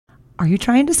Are you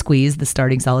trying to squeeze the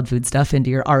starting solid food stuff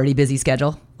into your already busy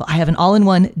schedule? Well, I have an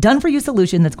all-in-one, done-for-you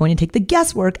solution that's going to take the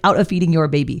guesswork out of feeding your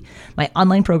baby. My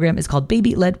online program is called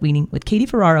Baby Led Weaning with Katie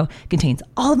Ferraro. It contains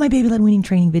all of my baby led weaning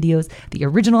training videos, the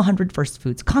original 100 First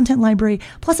Foods content library,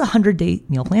 plus a 100-day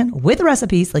meal plan with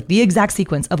recipes, like the exact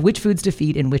sequence of which foods to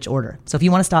feed in which order. So if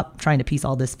you want to stop trying to piece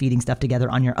all this feeding stuff together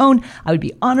on your own, I would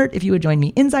be honored if you would join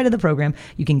me inside of the program.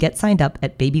 You can get signed up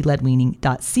at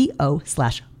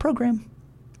babyledweaning.co/program.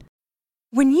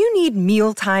 When you need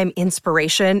mealtime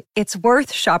inspiration, it's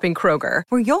worth shopping Kroger,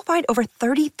 where you'll find over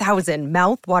 30,000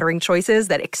 mouth-watering choices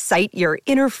that excite your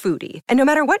inner foodie. And no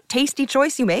matter what tasty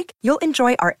choice you make, you'll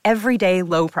enjoy our everyday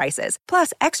low prices,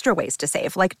 plus extra ways to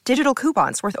save, like digital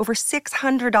coupons worth over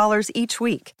 $600 each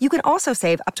week. You can also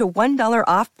save up to $1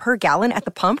 off per gallon at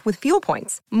the pump with fuel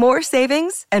points. More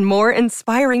savings and more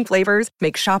inspiring flavors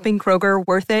make shopping Kroger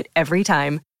worth it every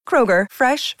time. Kroger,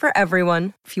 fresh for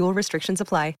everyone. Fuel restrictions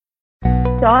apply.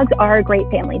 Dogs are great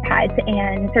family pets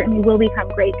and certainly will become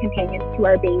great companions to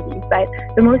our babies. But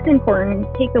the most important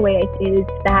takeaway is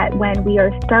that when we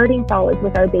are starting solids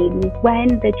with our babies,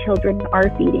 when the children are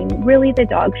feeding, really the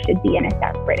dog should be in a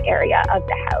separate area of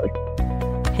the house.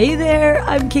 Hey there,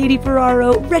 I'm Katie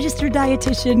Ferraro, registered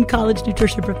dietitian, college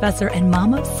nutrition professor, and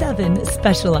mom of 7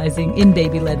 specializing in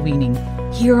baby-led weaning.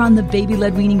 Here on the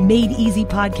Baby-Led Weaning Made Easy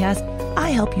podcast,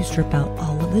 I help you strip out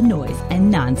all of the noise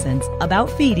and nonsense about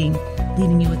feeding,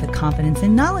 leaving you with the confidence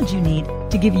and knowledge you need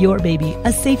to give your baby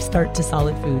a safe start to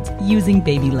solid foods using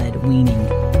baby-led weaning.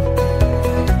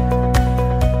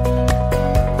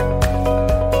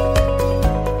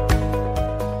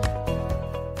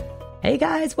 Hey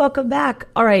guys, welcome back.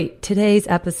 All right, today's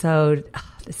episode,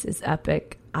 this is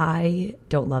epic. I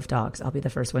don't love dogs. I'll be the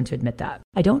first one to admit that.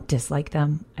 I don't dislike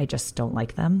them. I just don't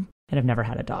like them. And I've never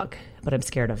had a dog, but I'm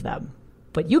scared of them.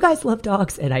 But you guys love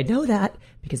dogs, and I know that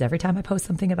because every time I post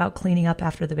something about cleaning up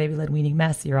after the baby-led weaning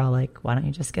mess, you're all like, why don't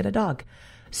you just get a dog?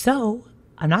 So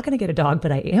I'm not going to get a dog,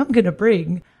 but I am going to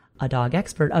bring a dog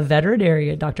expert, a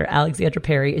veterinarian. Dr. Alexandra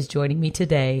Perry is joining me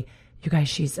today. You guys,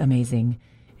 she's amazing.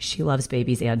 She loves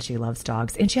babies and she loves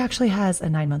dogs. And she actually has a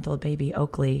 9-month-old baby,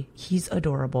 Oakley. He's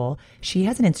adorable. She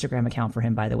has an Instagram account for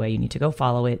him, by the way. You need to go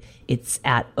follow it. It's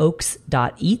at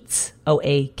oaks.eats,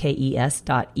 OAKES.EATS.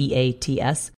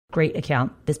 Great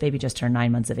account. This baby just turned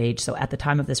 9 months of age. So at the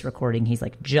time of this recording, he's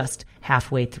like just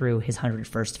halfway through his 100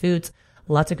 First Foods.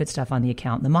 Lots of good stuff on the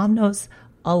account. The mom knows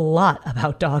a lot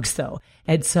about dogs though.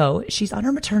 And so she's on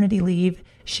her maternity leave.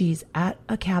 She's at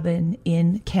a cabin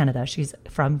in Canada. She's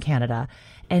from Canada.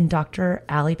 And Dr.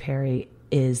 Allie Perry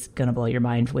is going to blow your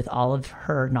mind with all of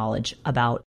her knowledge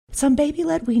about some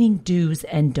baby-led weaning do's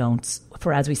and don'ts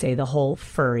for, as we say, the whole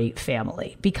furry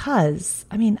family. Because,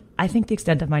 I think the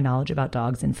extent of my knowledge about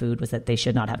dogs and food was that they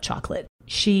should not have chocolate.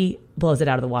 She blows it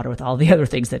out of the water with all the other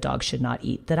things that dogs should not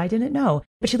eat that I didn't know.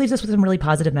 But she leaves us with some really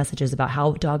positive messages about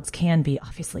how dogs can be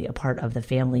obviously a part of the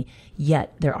family,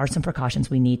 yet there are some precautions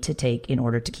we need to take in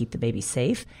order to keep the baby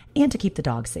safe and to keep the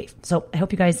dog safe. So I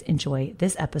hope you guys enjoy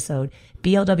this episode,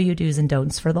 BLW do's and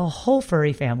don'ts for the whole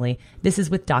furry family. This is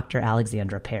with Dr.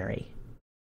 Alexandra Perry.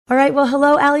 All right. Well,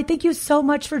 hello, Allie. Thank you so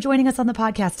much for joining us on the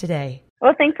podcast today.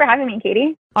 Well, thanks for having me,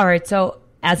 Katie. All right. So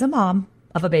as a mom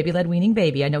of a baby-led weaning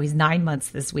baby, I know he's 9 months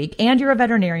this week, and you're a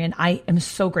veterinarian, I am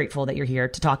so grateful that you're here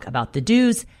to talk about the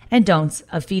do's and don'ts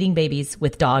of feeding babies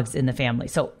with dogs in the family.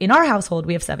 So in our household,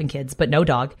 we have 7 kids, but no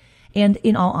dog. And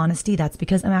in all honesty, that's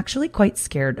because I'm actually quite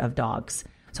scared of dogs.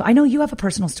 So I know you have a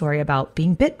personal story about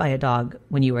being bit by a dog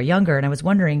when you were younger, and I was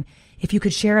wondering if you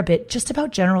could share a bit just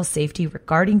about general safety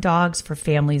regarding dogs for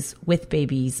families with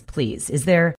babies, please. Is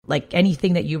there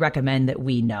anything that you recommend that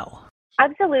we know?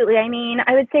 Absolutely.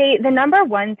 I would say the number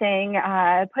one thing,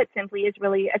 put simply, is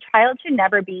really a child should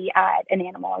never be at an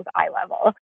animal's eye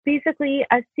level. Basically,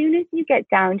 as soon as you get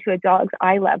down to a dog's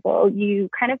eye level, you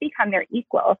kind of become their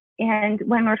equal. And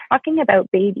when we're talking about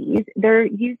babies, they're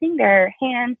using their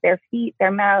hands, their feet,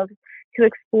 their mouths to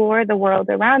explore the world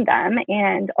around them.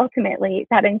 And ultimately,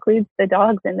 that includes the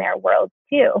dogs in their world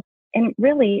too. And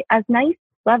really, as nice,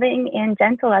 loving, and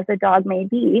gentle as a dog may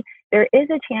be, there is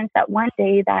a chance that one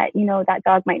day that, that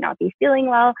dog might not be feeling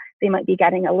well. They might be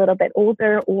getting a little bit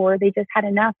older, or they just had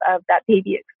enough of that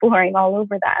baby exploring all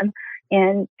over them.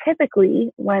 And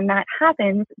typically when that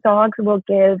happens, dogs will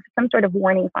give some sort of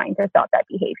warning sign to stop that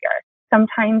behavior.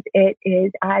 Sometimes it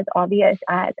is as obvious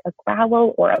as a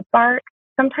growl or a bark.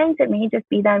 Sometimes it may just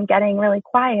be them getting really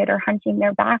quiet or hunching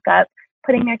their back up,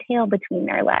 putting their tail between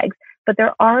their legs. But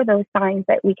there are those signs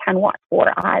that we can watch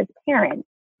for as parents.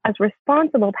 As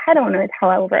responsible pet owners,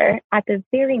 however, at the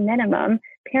very minimum,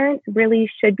 parents really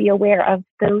should be aware of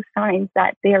those signs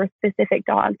that their specific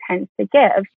dog tends to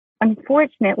give.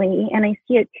 Unfortunately, and I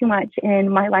see it too much in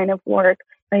my line of work,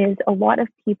 is a lot of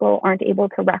people aren't able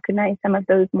to recognize some of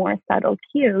those more subtle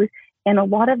cues, and a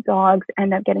lot of dogs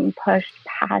end up getting pushed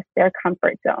past their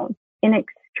comfort zone. In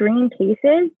extreme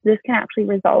cases, this can actually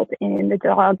result in the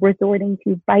dog resorting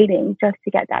to biting just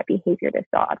to get that behavior to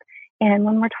stop. And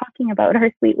when we're talking about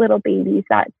our sweet little babies,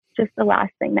 that's just the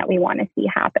last thing that we want to see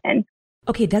happen.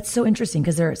 Okay, that's so interesting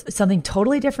because there's something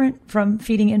totally different from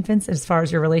feeding infants as far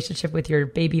as your relationship with your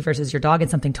baby versus your dog, and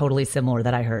something totally similar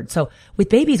that I heard. So with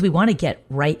babies, we want to get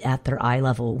right at their eye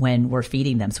level when we're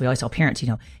feeding them. So we always tell parents,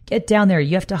 get down there.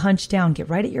 You have to hunch down, get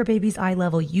right at your baby's eye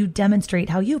level. You demonstrate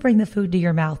how you bring the food to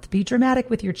your mouth. Be dramatic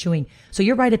with your chewing. So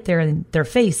you're right up there in their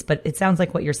face, but it sounds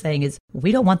like what you're saying is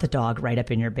we don't want the dog right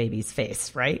up in your baby's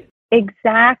face, right?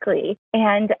 Exactly.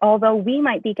 And although we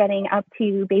might be getting up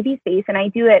to baby's face, and I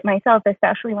do it myself,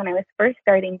 especially when I was first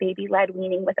starting baby-led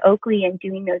weaning with Oakley and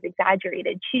doing those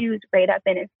exaggerated chews right up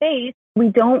in his face, we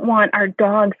don't want our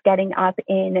dogs getting up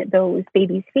in those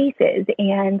babies' faces.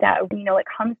 And, it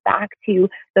comes back to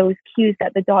those cues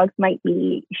that the dogs might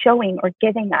be showing or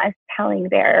giving us, telling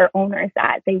their owners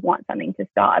that they want something to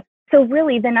stop. So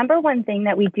really, the number one thing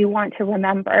that we do want to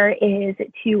remember is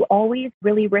to always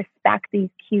really respect these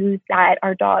cues that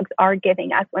our dogs are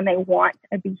giving us when they want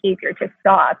a behavior to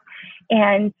stop.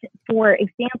 And for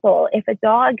example, if a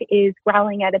dog is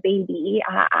growling at a baby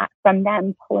from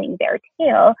them pulling their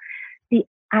tail, the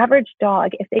average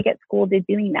dog, if they get scolded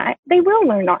doing that, they will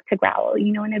learn not to growl.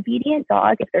 An obedient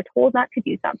dog, if they're told not to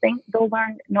do something, they'll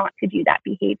learn not to do that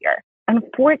behavior.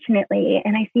 Unfortunately,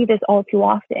 and I see this all too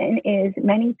often, is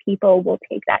many people will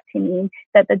take that to mean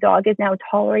that the dog is now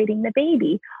tolerating the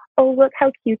baby. Oh, look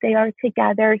how cute they are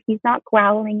together. He's not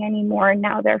growling anymore.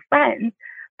 Now they're friends.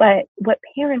 But what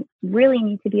parents really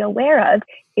need to be aware of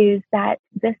is that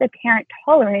this apparent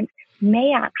tolerance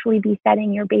may actually be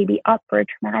setting your baby up for a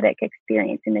traumatic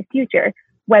experience in the future,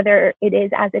 whether it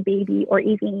is as a baby or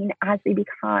even as they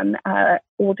become an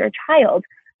older child.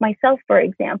 Myself, for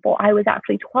example, I was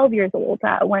actually 12 years old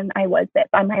when I was bit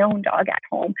by my own dog at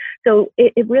home. So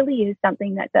it really is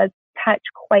something that does touch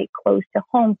quite close to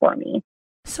home for me.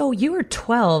 So you were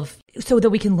 12, so that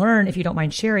we can learn, if you don't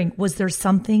mind sharing, was there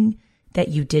something that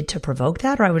you did to provoke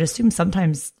that? Or I would assume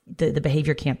sometimes the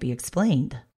behavior can't be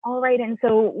explained. All right. And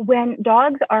so when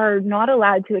dogs are not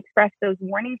allowed to express those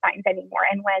warning signs anymore,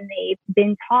 and when they've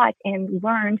been taught and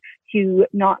learned to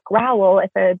not growl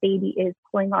if a baby is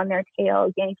pulling on their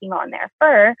tail, yanking on their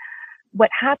fur,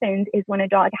 what happens is when a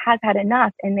dog has had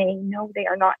enough and they know they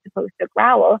are not supposed to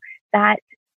growl, that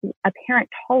apparent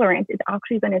tolerance is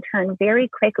actually going to turn very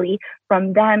quickly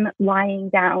from them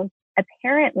lying down,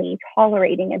 apparently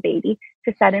tolerating a baby,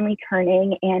 to suddenly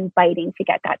turning and biting to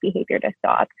get that behavior to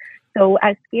stop. So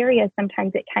as scary as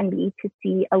sometimes it can be to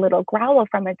see a little growl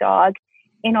from a dog,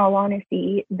 in all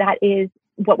honesty, that is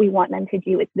what we want them to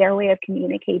do. It's their way of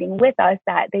communicating with us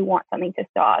that they want something to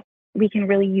stop. We can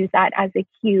really use that as a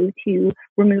cue to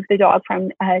remove the dog from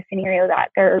a scenario that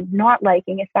they're not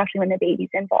liking, especially when the baby's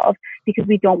involved, because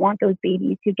we don't want those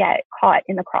babies to get caught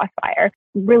in the crossfire.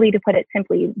 Really, to put it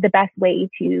simply, the best way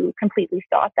to completely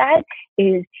stop that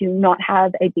is to not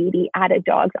have a baby at a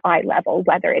dog's eye level,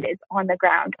 whether it is on the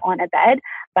ground, on a bed.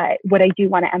 But what I do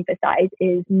want to emphasize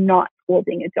is not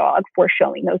scolding a dog for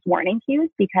showing those warning cues,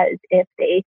 because if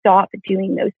they stop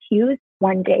doing those cues,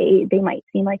 one day they might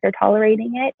seem like they're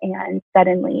tolerating it, and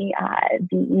suddenly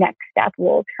the next step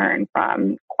will turn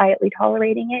from quietly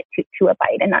tolerating it to a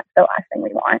bite, and that's the last thing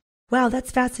we want. Wow,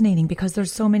 that's fascinating, because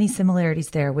there's so many similarities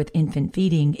there with infant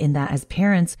feeding, in that as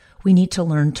parents, we need to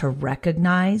learn to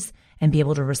recognize and be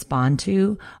able to respond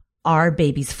to our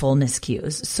baby's fullness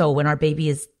cues. So when our baby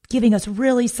is giving us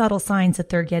really subtle signs that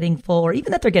they're getting full, or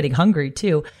even that they're getting hungry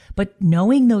too, but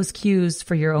knowing those cues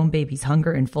for your own baby's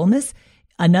hunger and fullness.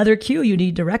 Another cue you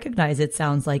need to recognize, it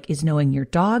sounds like, is knowing your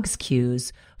dog's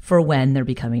cues for when they're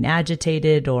becoming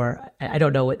agitated, or I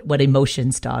don't know what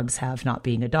emotions dogs have, not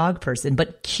being a dog person,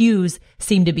 but cues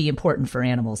seem to be important for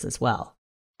animals as well.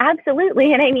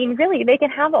 Absolutely. And I mean, really, they can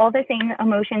have all the same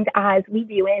emotions as we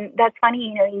do. And that's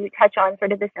funny, you touch on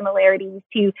sort of the similarities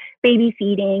to baby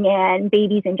feeding and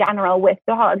babies in general with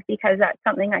dogs, because that's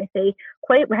something I say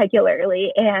quite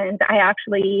regularly. And I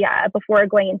actually, before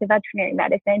going into veterinary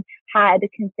medicine, had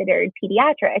considered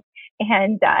pediatrics.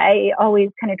 And I always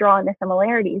kind of draw on the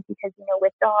similarities because,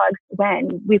 with dogs,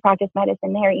 when we practice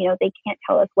medicine there, they can't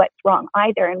tell us what's wrong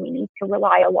either. And we need to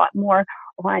rely a lot more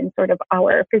on sort of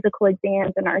our physical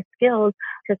exams and our skills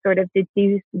to sort of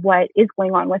deduce what is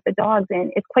going on with the dogs.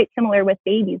 And it's quite similar with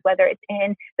babies, whether it's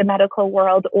in the medical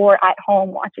world or at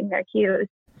home watching their cues.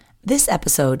 This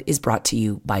episode is brought to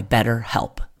you by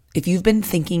BetterHelp. If you've been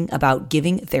thinking about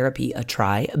giving therapy a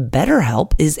try,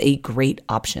 BetterHelp is a great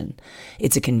option.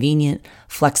 It's a convenient,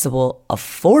 flexible,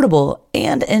 affordable,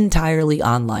 and entirely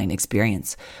online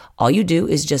experience. All you do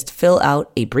is just fill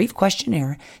out a brief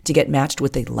questionnaire to get matched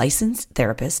with a licensed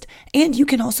therapist, and you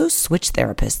can also switch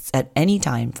therapists at any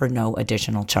time for no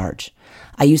additional charge.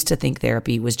 I used to think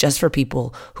therapy was just for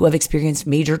people who have experienced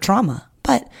major trauma.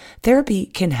 But therapy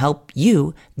can help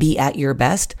you be at your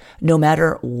best no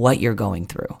matter what you're going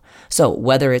through. So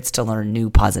whether it's to learn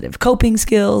new positive coping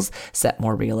skills, set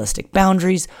more realistic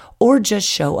boundaries, or just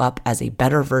show up as a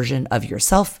better version of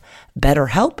yourself,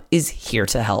 BetterHelp is here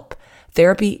to help.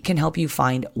 Therapy can help you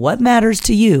find what matters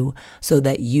to you so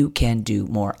that you can do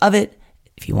more of it.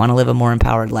 If you want to live a more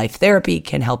empowered life, therapy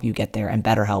can help you get there, and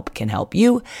BetterHelp can help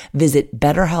you. Visit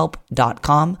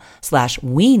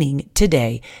betterhelp.com/weaning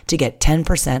today to get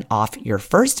 10% off your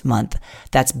first month.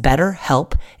 That's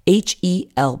BetterHelp,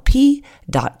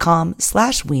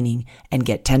 HELP.com/weaning, and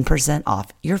get 10%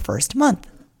 off your first month.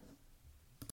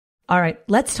 All right,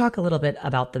 let's talk a little bit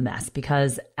about the mess,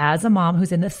 because as a mom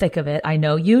who's in the thick of it, I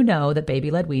know you know that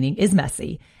baby-led weaning is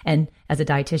messy. And as a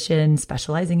dietitian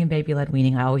specializing in baby-led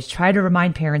weaning, I always try to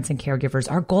remind parents and caregivers,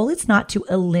 our goal is not to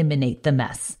eliminate the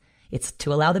mess. It's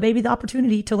to allow the baby the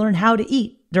opportunity to learn how to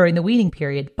eat during the weaning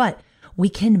period, but we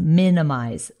can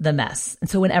minimize the mess. And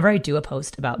so whenever I do a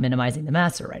post about minimizing the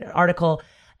mess or write an article,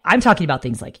 I'm talking about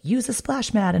things like use a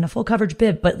splash mat and a full coverage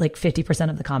bib, but like 50%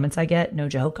 of the comments I get, no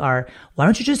joke, are, why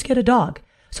don't you just get a dog?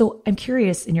 So I'm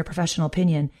curious, in your professional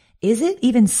opinion, is it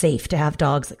even safe to have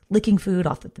dogs like licking food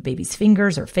off of the baby's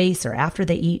fingers or face or after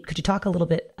they eat? Could you talk a little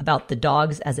bit about the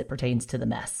dogs as it pertains to the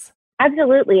mess?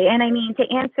 Absolutely. And I mean, to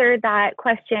answer that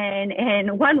question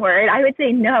in one word, I would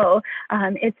say no.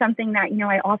 It's something that,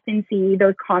 I often see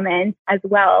those comments as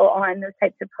well on those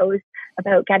types of posts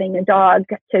about getting a dog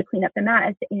to clean up the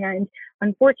mess. And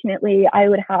unfortunately, I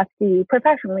would have to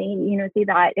professionally, say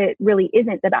that it really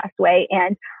isn't the best way.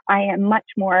 And I am much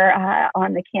more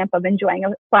on the camp of enjoying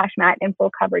a splash mat and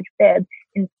full coverage bib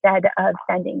instead of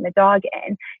sending the dog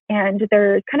in. And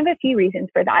there's kind of a few reasons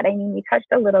for that. I mean, we touched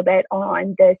a little bit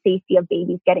on the safety of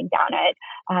babies getting down at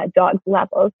dogs'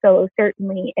 levels. So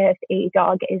certainly if a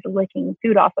dog is licking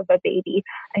food off of a baby,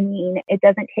 I mean, it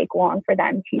doesn't take long for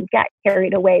them to get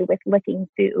carried away with licking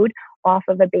food off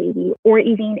of a baby, or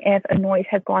even if a noise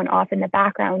has gone off in the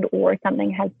background or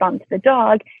something has bumped the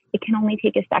dog, it can only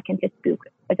take a second to spook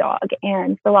a dog.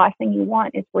 And the last thing you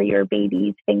want is for your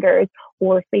baby's fingers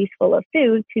or face full of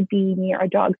food to be near a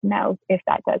dog's mouth if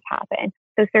that does happen.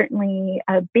 So certainly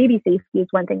baby safety is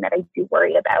one thing that I do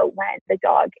worry about when the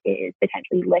dog is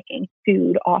potentially licking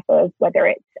food off of whether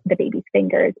it's the baby's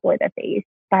fingers or the face.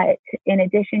 But in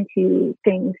addition to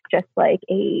things just like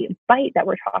a bite that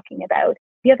we're talking about,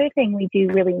 the other thing we do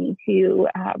really need to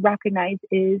recognize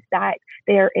is that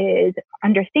there is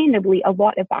understandably a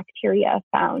lot of bacteria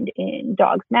found in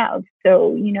dogs' mouths. So,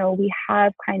 we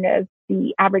have kind of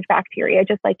the average bacteria,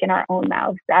 just like in our own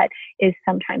mouths, that is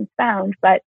sometimes found.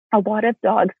 But a lot of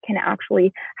dogs can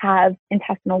actually have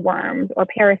intestinal worms or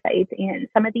parasites, and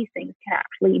some of these things can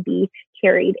actually be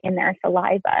carried in their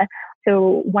saliva.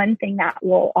 So one thing that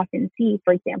we'll often see,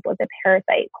 for example, is a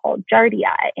parasite called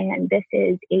Giardia, and this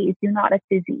is a zoonotic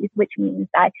disease, which means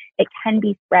that it can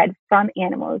be spread from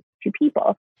animals to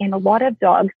people. And a lot of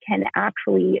dogs can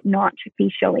actually not be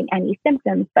showing any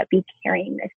symptoms, but be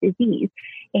carrying this disease.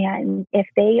 And if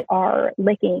they are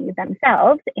licking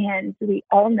themselves, and we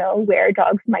all know where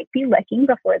dogs might be licking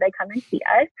before they come and see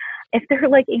us, if they're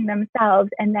licking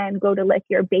themselves and then go to lick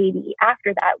your baby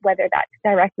after that, whether that's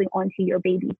directly onto your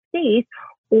baby's face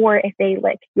or if they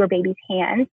lick your baby's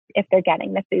hands, if they're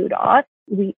getting the food off,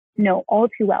 we know all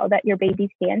too well that your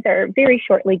baby's hands are very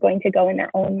shortly going to go in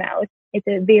their own mouth. It's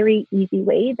a very easy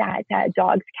way that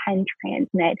dogs can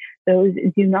transmit those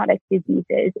zoonotic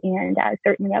diseases. And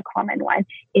certainly a common one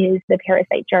is the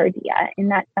parasite Giardia.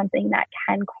 And that's something that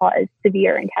can cause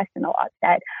severe intestinal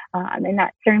upset. And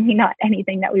that's certainly not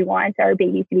anything that we want our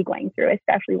babies to be going through,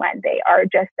 especially when they are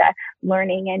just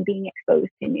learning and being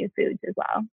exposed to new foods as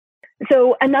well.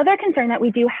 So another concern that we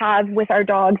do have with our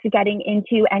dogs getting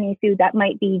into any food that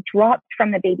might be dropped from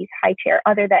the baby's high chair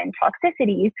other than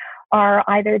toxicities are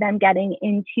either them getting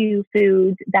into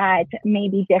foods that may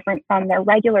be different from their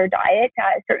regular diet.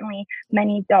 Certainly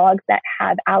many dogs that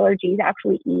have allergies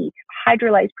actually eat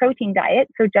hydrolyzed protein diet.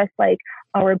 So just like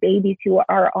our babies who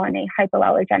are on a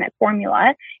hypoallergenic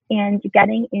formula, and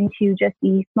getting into just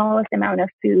the smallest amount of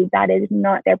food that is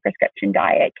not their prescription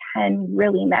diet can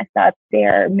really mess up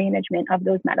their management of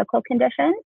those medical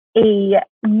conditions.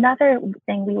 Another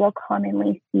thing we will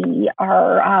commonly see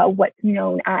are what's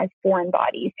known as foreign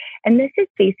bodies. And this is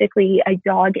basically a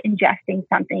dog ingesting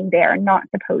something they're not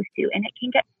supposed to, and it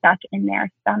can get stuck in their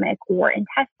stomach or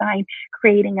intestine,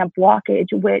 creating a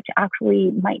blockage, which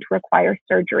actually might require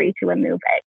surgery to remove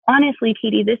it. Honestly,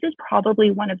 Katie, this is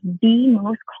probably one of the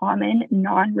most common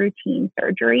non-routine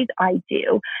surgeries I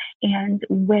do. And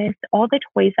with all the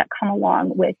toys that come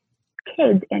along with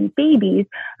kids and babies,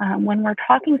 when we're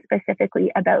talking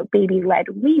specifically about baby-led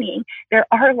weaning, there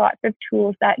are lots of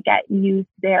tools that get used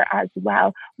there as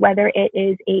well, whether it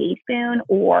is a spoon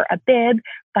or a bib.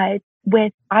 But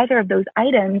with either of those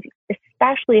items,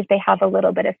 especially if they have a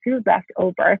little bit of food left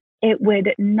over, it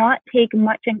would not take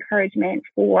much encouragement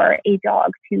for a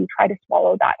dog to try to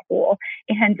swallow that whole.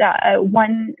 And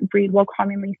one breed will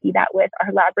commonly see that with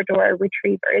our Labrador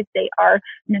retrievers. They are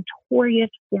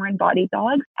notorious foreign body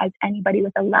dogs, as anybody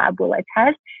with a lab will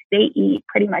attest. They eat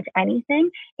pretty much anything,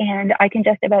 and I can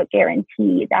just about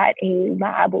guarantee that a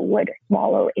lab would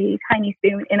swallow a tiny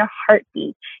spoon in a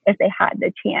heartbeat if they had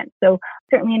the chance. So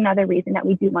certainly another reason that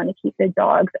we do want to keep the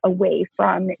dogs away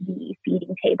from the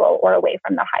feeding table or away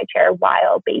from the high chair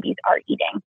while babies are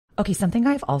eating. Okay, something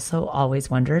I've also always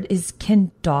wondered is,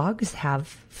 can dogs have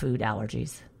food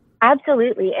allergies?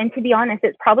 Absolutely. And to be honest,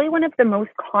 it's probably one of the most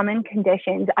common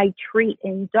conditions I treat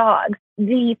in dogs.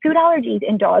 The food allergies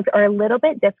in dogs are a little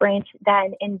bit different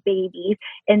than in babies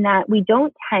in that we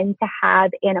don't tend to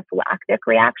have anaphylactic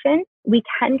reactions. We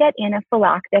can get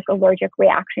anaphylactic allergic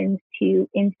reactions to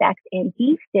insects and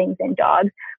bee stings in dogs.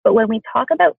 But when we talk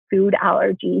about food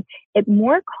allergies, it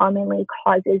more commonly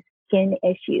causes skin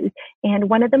issues. And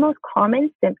one of the most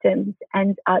common symptoms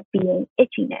ends up being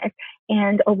itchiness.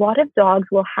 And a lot of dogs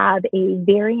will have a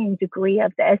varying degree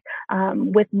of this.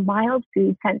 With mild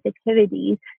food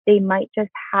sensitivities, they might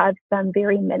just have some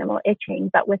very minimal itching.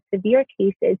 But with severe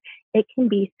cases, it can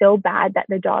be so bad that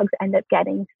the dogs end up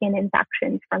getting skin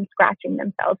infections from scratching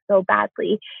themselves so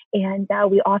badly. And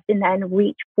we often then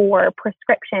reach for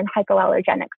prescription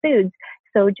hypoallergenic foods.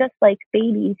 So just like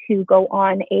babies who go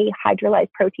on a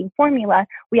hydrolyzed protein formula,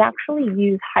 we actually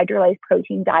use hydrolyzed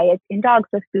protein diets in dogs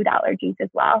with food allergies as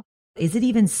well. Is it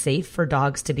even safe for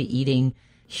dogs to be eating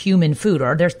human food, or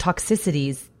are there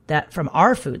toxicities that from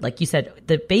our food? Like you said,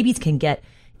 the babies can get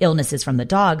illnesses from the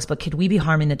dogs, but could we be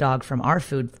harming the dog from our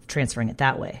food, transferring it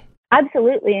that way?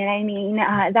 Absolutely. And I mean,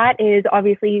 that is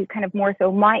obviously kind of more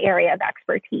so my area of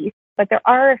expertise. But there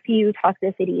are a few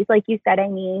toxicities. Like you said, I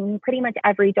mean, pretty much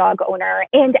every dog owner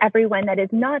and everyone that is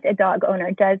not a dog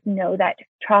owner does know that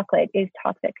chocolate is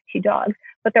toxic to dogs.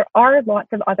 But there are lots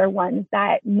of other ones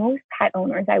that most pet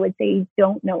owners, I would say,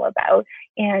 don't know about.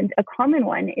 And a common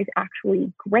one is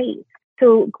actually grapes.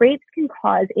 So grapes can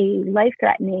cause a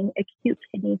life-threatening acute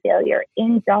kidney failure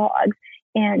in dogs.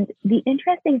 And the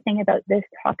interesting thing about this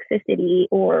toxicity,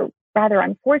 or rather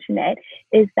unfortunate,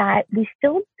 is that we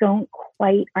still don't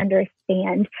quite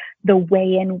understand the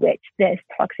way in which this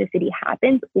toxicity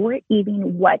happens or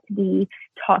even what the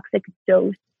toxic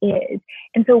dose is.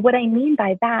 And so what I mean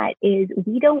by that is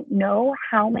we don't know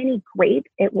how many grapes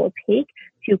it will take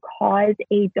to cause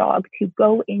a dog to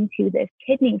go into this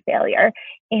kidney failure.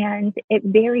 And it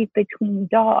varies between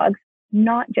dogs,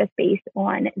 not just based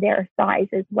on their size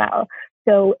as well.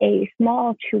 So a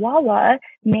small Chihuahua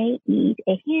may eat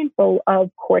a handful of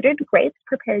quartered grapes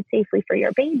prepared safely for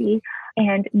your baby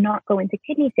and not go into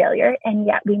kidney failure. And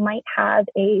yet we might have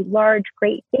a large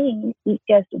Great Dane eat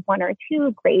just one or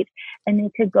two grapes and they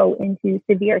could go into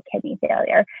severe kidney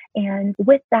failure. And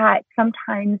with that,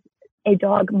 sometimes a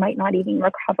dog might not even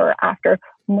recover after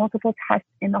multiple tests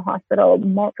in the hospital,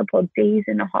 multiple days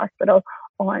in the hospital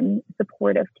on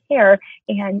supportive care.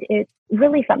 And it's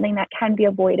really something that can be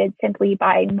avoided simply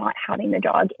by not having the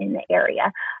dog in the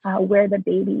area where the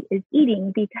baby is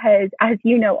eating. Because as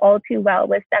you know all too well,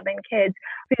 with 7 kids,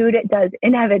 food does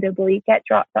inevitably get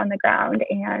dropped on the ground,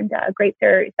 and grapes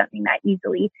are something that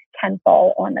easily can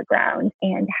fall on the ground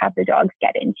and have the dogs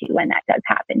get into when that does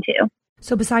happen too.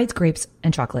 So besides grapes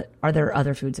and chocolate, are there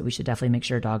other foods that we should definitely make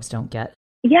sure dogs don't get?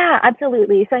 Yeah,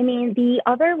 absolutely. So, I mean, the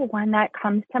other one that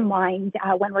comes to mind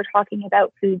when we're talking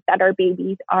about foods that our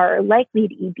babies are likely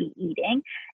to be eating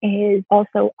is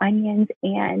also onions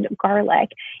and garlic.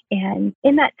 And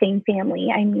in that same family,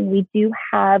 I mean, we do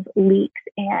have leeks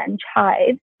and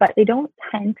chives, but they don't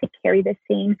tend to carry the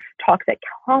same toxic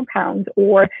compounds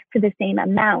or to the same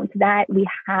amount that we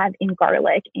have in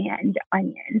garlic and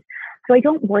onions. So I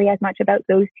don't worry as much about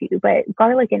those two, but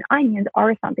garlic and onions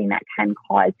are something that can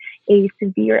cause a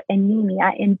severe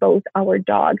anemia in both our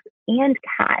dogs and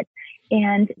cats.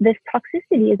 And this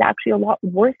toxicity is actually a lot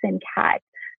worse in cats.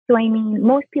 So, I mean,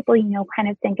 most people, kind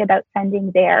of think about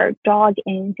sending their dog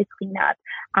in to clean up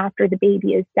after the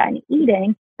baby is done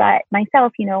eating. But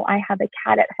myself, I have a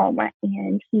cat at home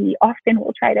and he often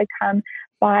will try to come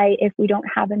by if we don't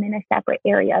have him in a separate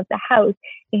area of the house.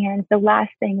 And the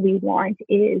last thing we want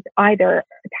is either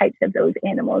types of those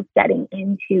animals getting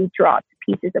into dropped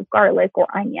pieces of garlic or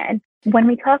onion. When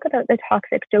we talk about the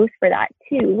toxic dose for that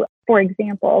too, for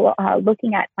example,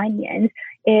 looking at onions,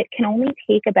 it can only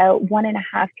take about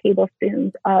 1.5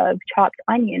 tablespoons of chopped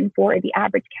onion for the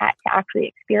average cat to actually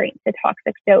experience the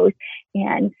toxic dose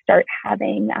and start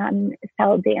having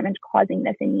cell damage causing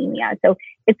this anemia. So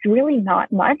it's really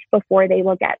not much before they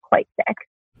will get quite sick.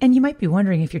 And you might be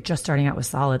wondering if you're just starting out with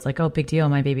solids, like, oh, big deal,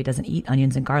 my baby doesn't eat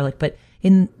onions and garlic. But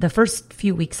in the first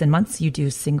few weeks and months, you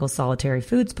do single solitary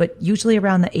foods. But usually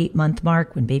around the 8-month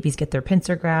mark, when babies get their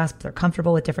pincer grasp, they're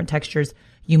comfortable with different textures,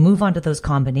 you move on to those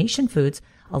combination foods.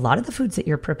 A lot of the foods that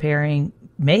you're preparing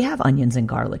may have onions and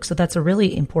garlic. So that's a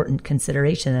really important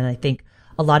consideration. And I think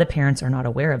a lot of parents are not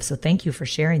aware of. So thank you for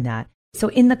sharing that. So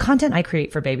in the content I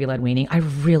create for baby-led weaning, I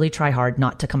really try hard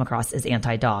not to come across as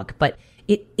anti-dog. But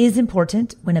it is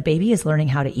important when a baby is learning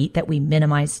how to eat that we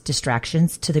minimize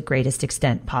distractions to the greatest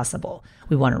extent possible.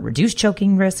 We want to reduce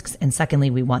choking risks. And secondly,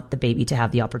 we want the baby to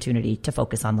have the opportunity to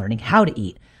focus on learning how to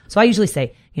eat. So I usually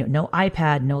say, no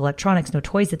iPad, no electronics, no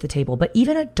toys at the table, but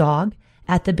even a dog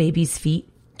at the baby's feet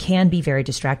can be very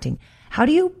distracting. How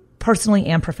do you personally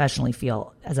and professionally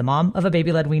feel as a mom of a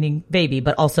baby-led weaning baby,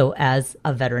 but also as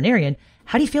a veterinarian?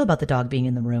 How do you feel about the dog being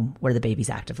in the room where the baby's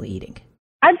actively eating?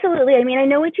 Absolutely. I mean, I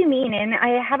know what you mean, and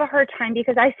I have a hard time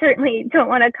because I certainly don't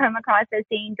want to come across as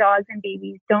saying dogs and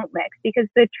babies don't mix, because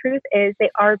the truth is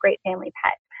they are great family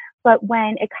pets. But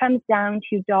when it comes down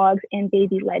to dogs and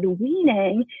baby-led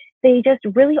weaning, they just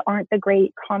really aren't the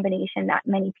great combination that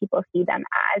many people see them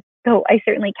as. So I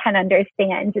certainly can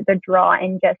understand the draw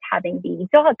in just having the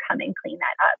dog come and clean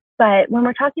that up. But when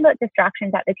we're talking about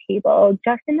distractions at the table,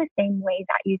 just in the same way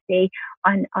that you say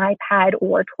an iPad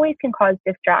or toys can cause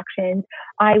distractions,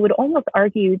 I would almost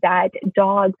argue that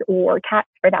dogs or cats,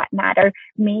 for that matter,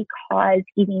 may cause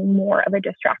even more of a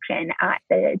distraction at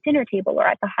the dinner table or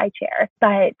at the high chair.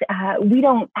 But we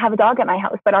don't have a dog at my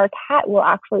house, but our cat will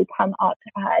actually come up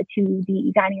to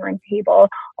the dining room table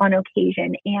on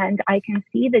occasion. And I can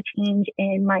see the change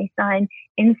in my son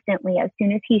instantly as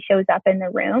soon as he shows up in the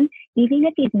room. Even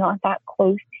if he's not that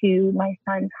close to my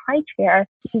son's high chair,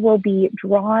 he will be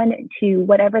drawn to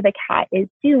whatever the cat is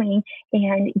doing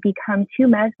and become too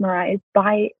mesmerized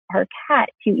by our cat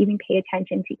to even pay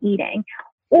attention to eating.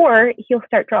 Or he'll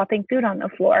start dropping food on the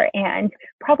floor, and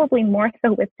probably more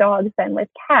so with dogs than with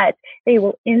cats, they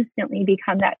will instantly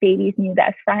become that baby's new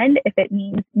best friend if it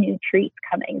means new treats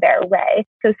coming their way.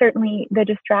 So certainly the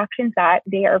distractions that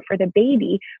they are for the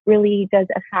baby really does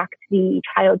affect the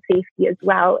child's safety as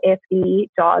well if the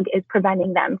dog is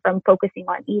preventing them from focusing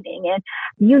on eating.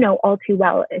 And all too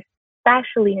well,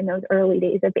 especially in those early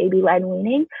days of baby-led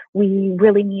weaning, we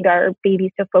really need our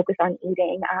babies to focus on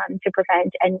eating to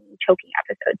prevent any choking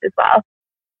episodes as well.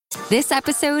 This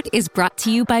episode is brought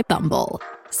to you by Bumble.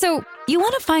 So, you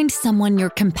want to find someone you're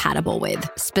compatible with,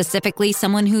 specifically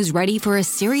someone who's ready for a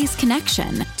serious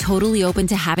connection, totally open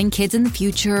to having kids in the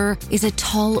future, is a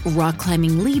tall,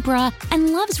 rock-climbing Libra,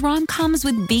 and loves rom-coms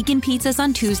with vegan pizzas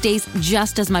on Tuesdays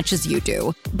just as much as you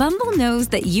do. Bumble knows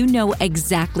that you know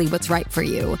exactly what's right for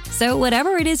you. So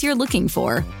whatever it is you're looking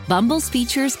for, Bumble's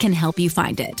features can help you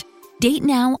find it. Date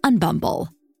now on Bumble.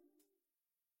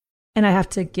 And I have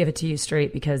to give it to you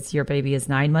straight because your baby is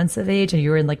 9 months of age and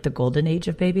you're in like the golden age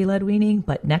of baby-led weaning.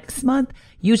 But next month,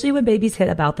 usually when babies hit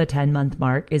about the 10-month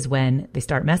mark is when they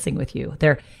start messing with you.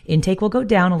 Their intake will go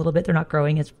down a little bit. They're not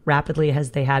growing as rapidly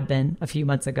as they had been a few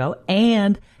months ago.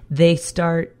 And they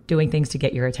start doing things to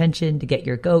get your attention, to get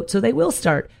your goat. So they will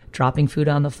start dropping food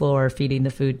on the floor, feeding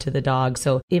the food to the dog.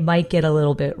 So it might get a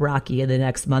little bit rocky in the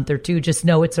next month or two. Just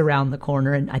know it's around the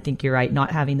corner. And I think you're right.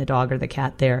 Not having the dog or the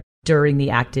cat there during the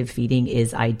active feeding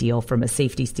is ideal from a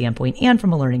safety standpoint and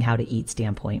from a learning how to eat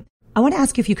standpoint. I want to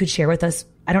ask you if you could share with us,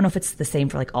 I don't know if it's the same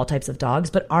for like all types of dogs,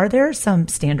 but are there some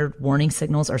standard warning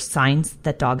signals or signs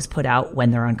that dogs put out when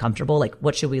they're uncomfortable? Like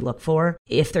what should we look for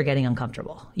if they're getting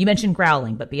uncomfortable? You mentioned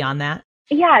growling, but beyond that?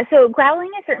 Yeah, so growling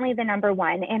is certainly the number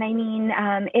one. And I mean,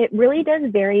 it really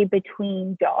does vary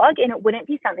between dog, and it wouldn't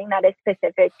be something that is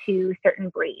specific to certain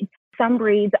breeds. Some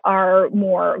breeds are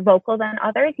more vocal than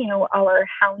others. Our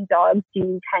hound dogs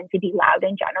do tend to be loud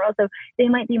in general, so they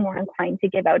might be more inclined to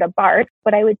give out a bark.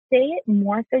 But I would say it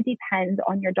more so depends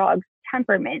on your dog's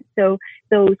temperament. So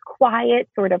those quiet,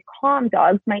 sort of calm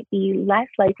dogs might be less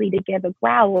likely to give a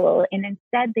growl, and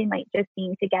instead they might just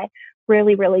seem to get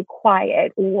really, really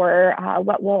quiet, or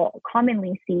what we'll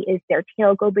commonly see is their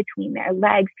tail go between their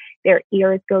legs, their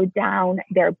ears go down,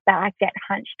 their back get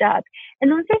hunched up.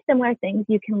 And those are similar things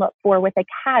you can look for with a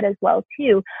cat as well,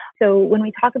 too. So when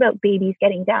we talk about babies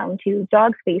getting down to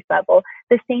dog face level,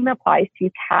 the same applies to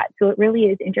cats. So it really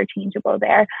is interchangeable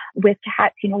there. With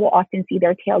cats, we'll often see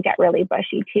their tail get really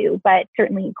bushy too, but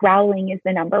certainly growling is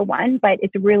the number one. But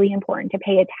it's really important to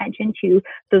pay attention to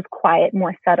those quiet,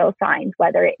 more subtle signs,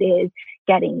 whether it is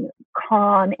getting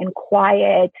calm and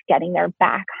quiet, getting their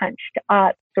back hunched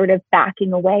up, sort of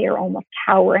backing away or almost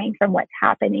cowering from what's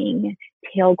happening,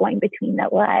 tail going between the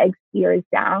legs, ears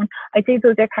down. I'd say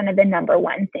those are kind of the number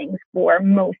one things for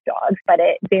most dogs, but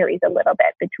it varies a little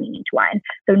bit between each one.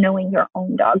 So knowing your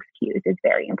own dog's cues is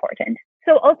very important.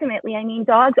 So ultimately,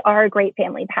 dogs are great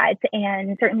family pets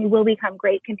and certainly will become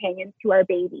great companions to our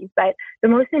babies. But the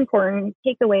most important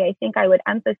takeaway I think I would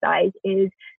emphasize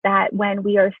is that when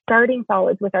we are starting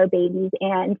solids with our babies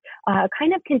and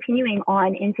kind of continuing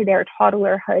on into their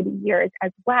toddlerhood years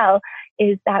as well,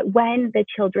 is that when the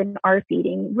children are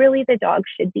feeding, really the dog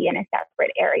should be in a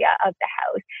separate area of the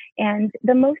house. And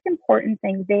the most important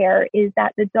thing there is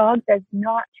that the dog does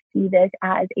not see this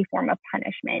as a form of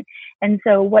punishment. And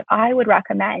so what I would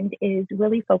recommend is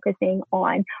really focusing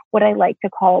on what I like to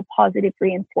call positive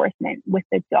reinforcement with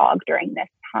the dog during this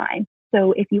time.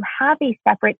 So if you have a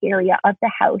separate area of the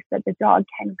house that the dog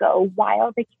can go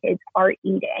while the kids are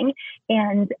eating,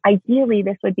 and ideally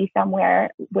this would be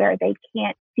somewhere where they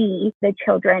can't see the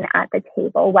children at the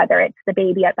table, whether it's the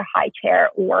baby at the high chair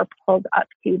or pulled up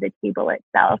to the table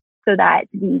itself, so that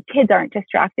the kids aren't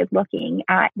distracted looking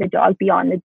at the dog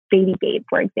beyond the baby gate,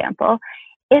 for example.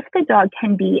 If the dog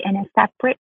can be in a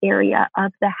separate area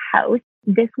of the house,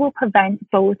 this will prevent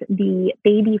both the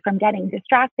baby from getting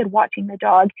distracted watching the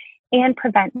dog and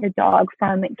prevent the dog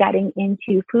from getting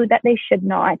into food that they should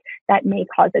not, that may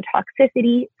cause a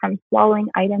toxicity, from swallowing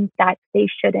items that they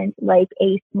shouldn't, like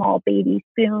a small baby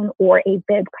spoon or a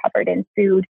bib covered in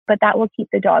food. But that will keep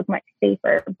the dog much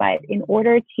safer. But in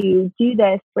order to do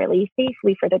this really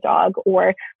safely for the dog,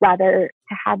 or rather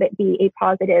to have it be a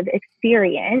positive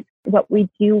experience, what we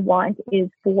do want is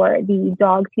for the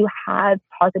dog to have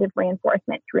positive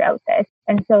reinforcement throughout this.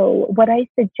 And so what I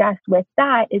suggest with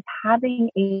that is having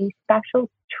a special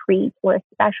treat or a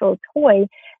special toy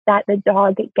that the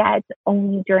dog gets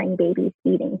only during baby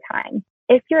feeding time.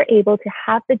 If you're able to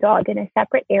have the dog in a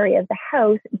separate area of the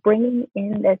house, bringing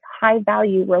in this high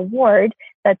value reward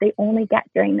that they only get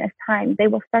during this time, they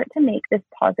will start to make this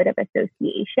positive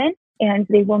association, and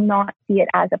they will not see it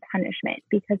as a punishment,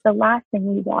 because the last thing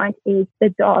we want is the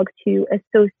dog to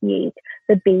associate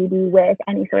the baby with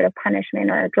any sort of punishment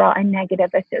or draw a negative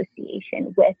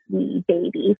association with the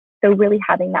baby. So really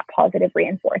having that positive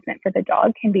reinforcement for the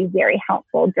dog can be very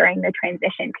helpful during the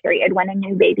transition period when a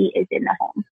new baby is in the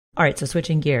home. All right, so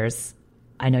switching gears,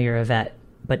 I know you're a vet,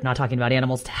 but not talking about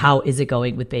animals. How is it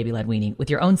going with baby-led weaning with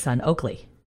your own son, Oakley?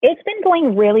 It's been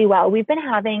going really well. We've been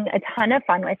having a ton of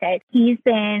fun with it. He's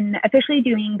been officially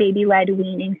doing baby-led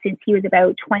weaning since he was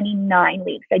about 29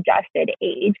 weeks adjusted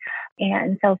age,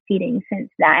 and self-feeding since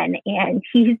then. And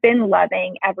he's been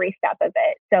loving every step of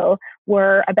it. So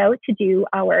we're about to do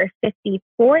our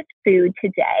 54th food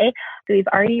today. So we've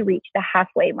already reached the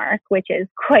halfway mark, which is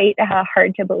quite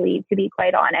hard to believe, to be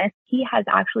quite honest. He has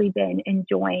actually been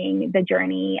enjoying the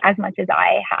journey as much as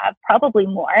I have, probably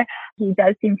more. He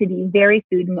does seem to be very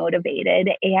food motivated,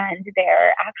 and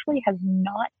there actually has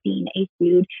not been a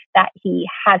food that he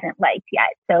hasn't liked yet.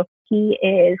 So he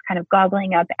is kind of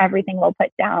gobbling up everything we'll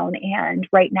put down. And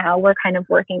right now we're kind of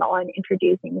working on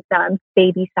introducing some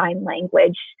baby sign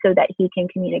language so that he can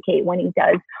communicate when he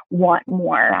does want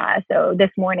more. So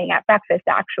this morning at breakfast,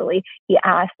 actually, he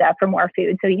asked for more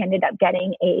food. So he ended up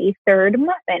getting a third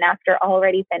muffin after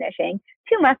already finishing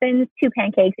 2 muffins, 2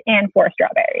 pancakes, and 4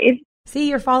 strawberries. See,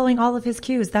 you're following all of his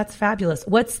cues. That's fabulous.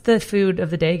 What's the food of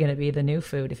the day going to be, the new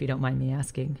food, if you don't mind me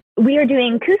asking? We are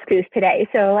doing couscous today.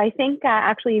 So I think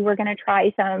actually we're going to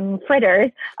try some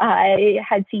fritters. I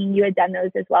had seen you had done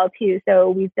those as well, too. So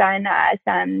we've done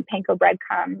some panko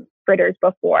breadcrumb fritters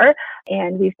before,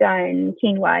 and we've done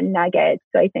quinoa nuggets.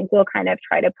 So I think we'll kind of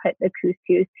try to put the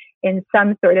couscous in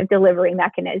some sort of delivery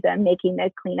mechanism, making the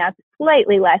cleanup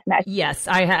slightly less messy. Yes,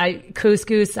 I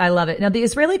couscous, I love it. Now, the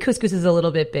Israeli couscous is a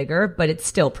little bit bigger, but it's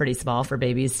still pretty small for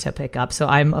babies to pick up. So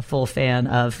I'm a full fan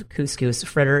of couscous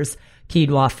fritters,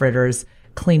 quinoa fritters.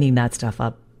 Cleaning that stuff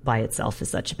up by itself is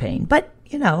such a pain. But,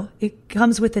 you know, it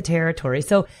comes with the territory.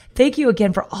 So thank you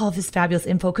again for all of this fabulous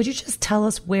info. Could you just tell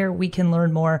us where we can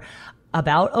learn more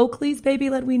about Oakley's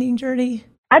baby-led weaning journey?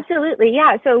 Absolutely.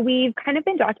 Yeah. So we've kind of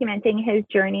been documenting his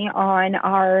journey on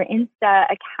our Insta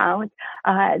account.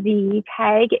 The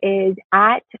tag is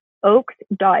at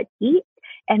oaks.eat,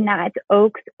 and that's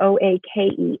Oaks,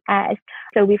 OAKES.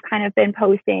 So we've kind of been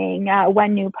posting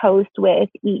one new post with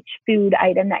each food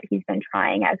item that he's been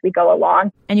trying as we go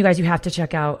along. And you guys, you have to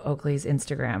check out Oakley's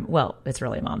Instagram. Well, it's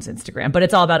really Mom's Instagram, but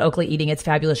it's all about Oakley eating. It's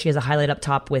fabulous. She has a highlight up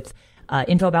top with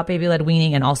info about baby-led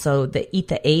weaning and also the Eat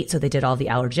the 8. So they did all the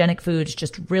allergenic foods,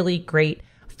 just really great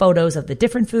photos of the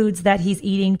different foods that he's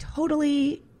eating.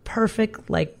 Totally perfect,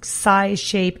 like size,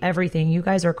 shape, everything. You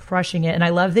guys are crushing it. And I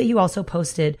love that you also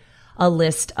posted a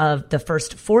list of the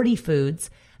first 40 foods.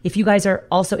 If you guys are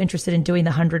also interested in doing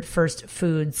the 100 First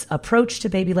Foods approach to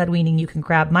baby-led weaning, you can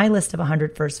grab my list of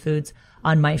 100 First Foods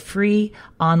on my free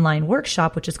online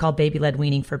workshop, which is called Baby-Led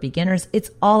Weaning for Beginners. It's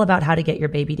all about how to get your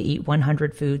baby to eat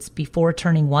 100 foods before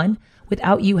turning 1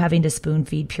 without you having to spoon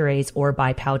feed purees or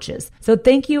buy pouches. So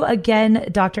thank you again,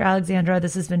 Dr. Alexandra.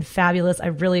 This has been fabulous. I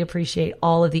really appreciate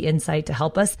all of the insight to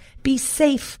help us be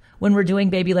safe when we're doing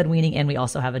baby-led weaning and we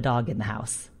also have a dog in the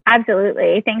house.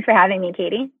 Absolutely. Thanks for having me,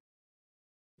 Katie.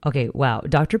 Okay, wow.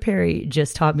 Dr. Perry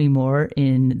just taught me more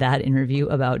in that interview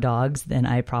about dogs than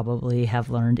I probably have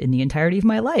learned in the entirety of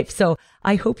my life. So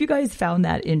I hope you guys found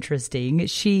that interesting.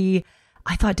 She,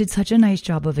 I thought, did such a nice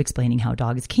job of explaining how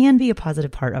dogs can be a positive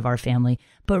part of our family,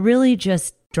 but really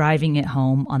just driving it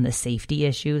home on the safety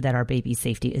issue that our baby's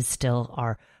safety is still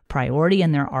our priority.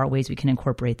 And there are ways we can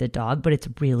incorporate the dog, but it's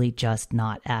really just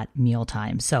not at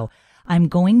mealtime. So I'm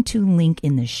going to link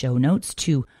in the show notes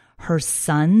to her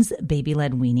son's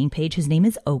baby-led weaning page. His name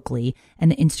is Oakley,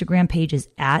 and the Instagram page is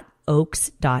at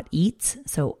oaks.eats,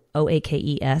 so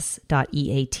OAKES.EATS,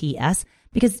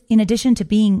 because in addition to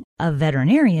being a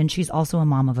veterinarian, she's also a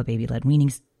mom of a baby-led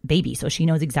weaning baby, so she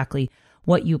knows exactly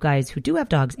what you guys who do have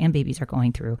dogs and babies are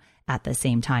going through at the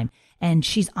same time. And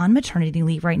she's on maternity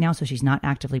leave right now, so she's not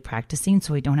actively practicing,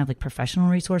 so we don't have like professional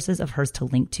resources of hers to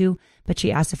link to. But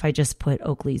she asked if I just put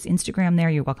Oakley's Instagram there.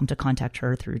 You're welcome to contact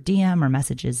her through DM or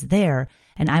messages there.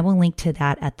 And I will link to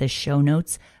that at the show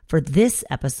notes for this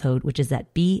episode, which is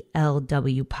at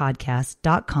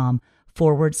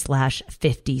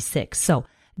blwpodcast.com/56. So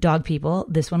dog people,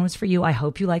 this one was for you. I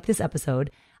hope you like this episode.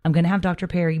 I'm going to have Dr.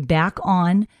 Perry back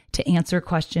on to answer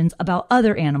questions about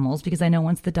other animals, because I know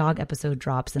once the dog episode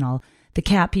drops and all the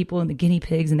cat people and the guinea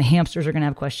pigs and the hamsters are going to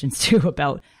have questions too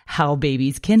about how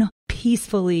babies can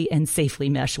peacefully and safely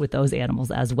mesh with those animals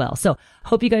as well. So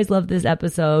hope you guys love this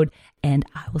episode, and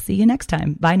I will see you next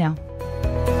time. Bye now.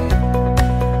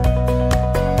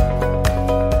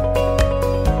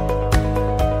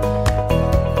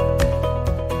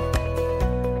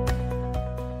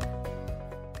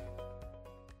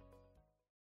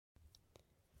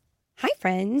 Hi,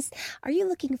 friends. Are you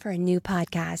looking for a new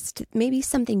podcast? Maybe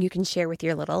something you can share with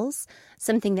your littles?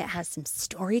 Something that has some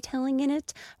storytelling in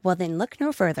it? Well, then look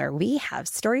no further. We have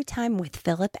Storytime with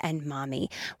Philip and Mommy,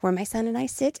 where my son and I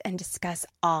sit and discuss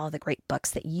all the great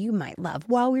books that you might love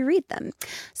while we read them.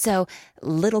 So,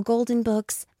 Little Golden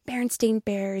Books, Berenstain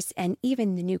Bears, and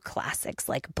even the new classics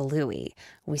like Bluey.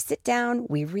 We sit down,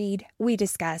 we read, we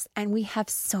discuss, and we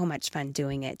have so much fun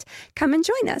doing it. Come and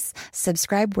join us.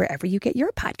 Subscribe wherever you get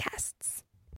your podcasts.